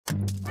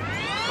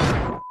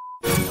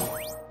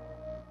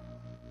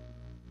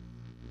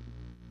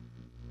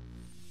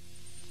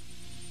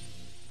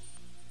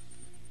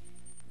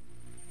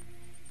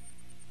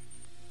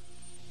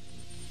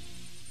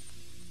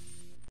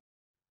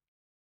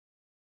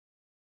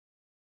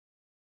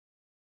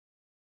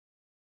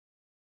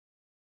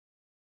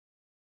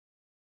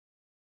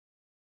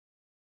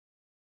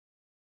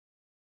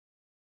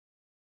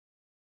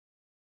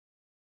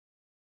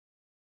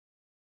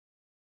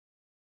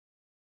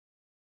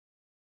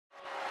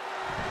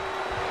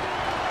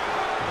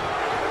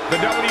The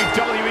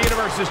WWE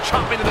Universe is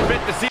chomping at the bit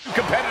to see two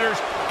competitors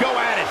go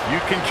at it. You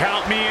can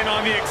count me in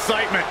on the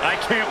excitement. I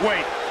can't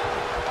wait.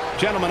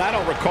 Gentlemen, I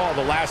don't recall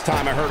the last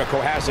time I heard a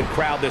Cohasset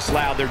crowd this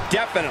loud. They're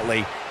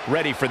definitely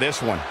ready for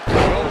this one.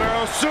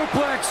 Wheelbarrow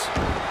suplex.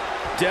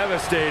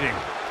 Devastating.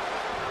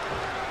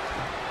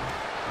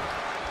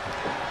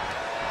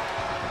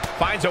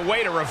 Finds a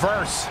way to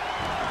reverse.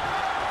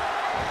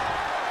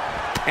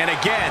 And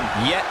again,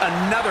 yet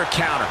another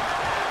counter.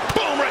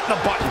 Boom, right in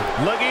the button.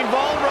 Looking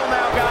vulnerable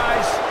now,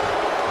 guys.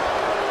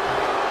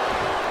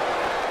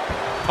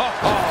 Oh,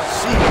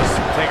 jeez.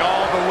 Take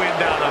all the wind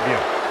out of you.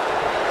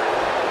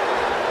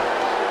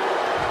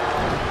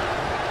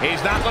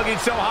 He's not looking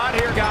so hot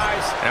here,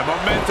 guys. And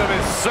momentum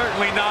is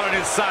certainly not on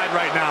his side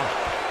right now.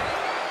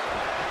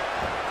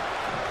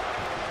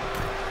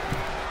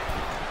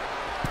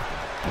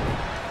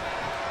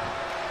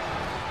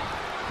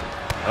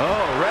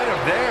 Oh, read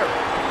him there.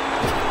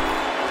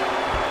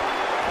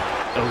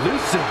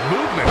 Elusive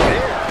movement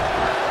there.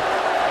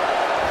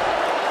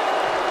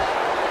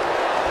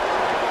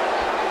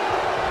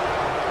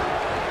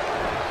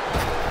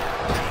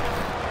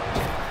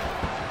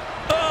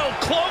 Oh,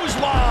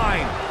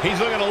 clothesline. He's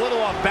looking a little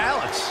off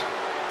balance.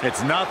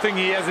 It's nothing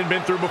he hasn't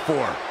been through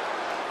before.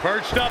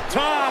 Perched up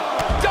top.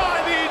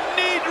 Diving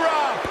knee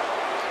drop.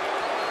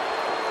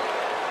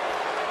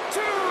 2.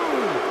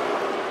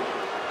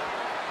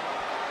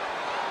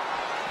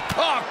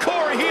 Oh,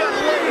 Corey, he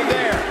unloaded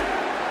there.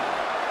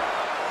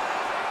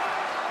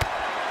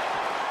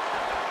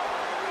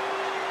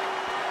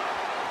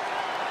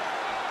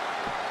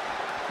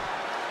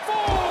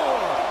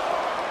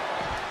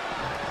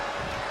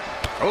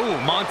 Oh,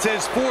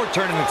 Montez 4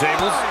 turning the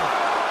tables.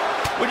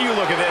 When you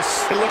look at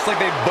this, It looks like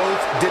they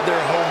both did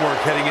their homework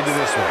heading into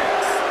this one.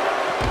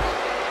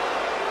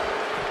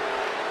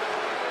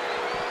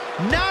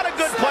 not a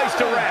good place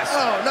to rest.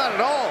 Oh, not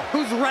at all.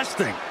 Who's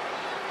resting?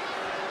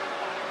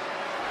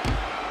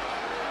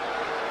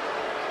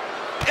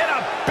 And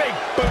a big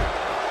boot.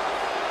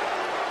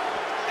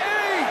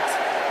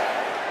 8.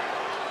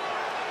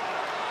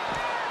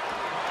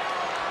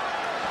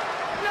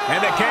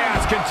 And the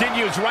chaos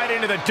continues right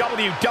into the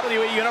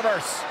WWE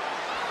Universe.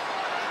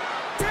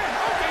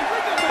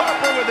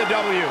 Harper with the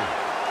W.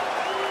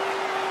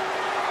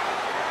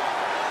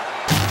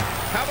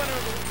 How about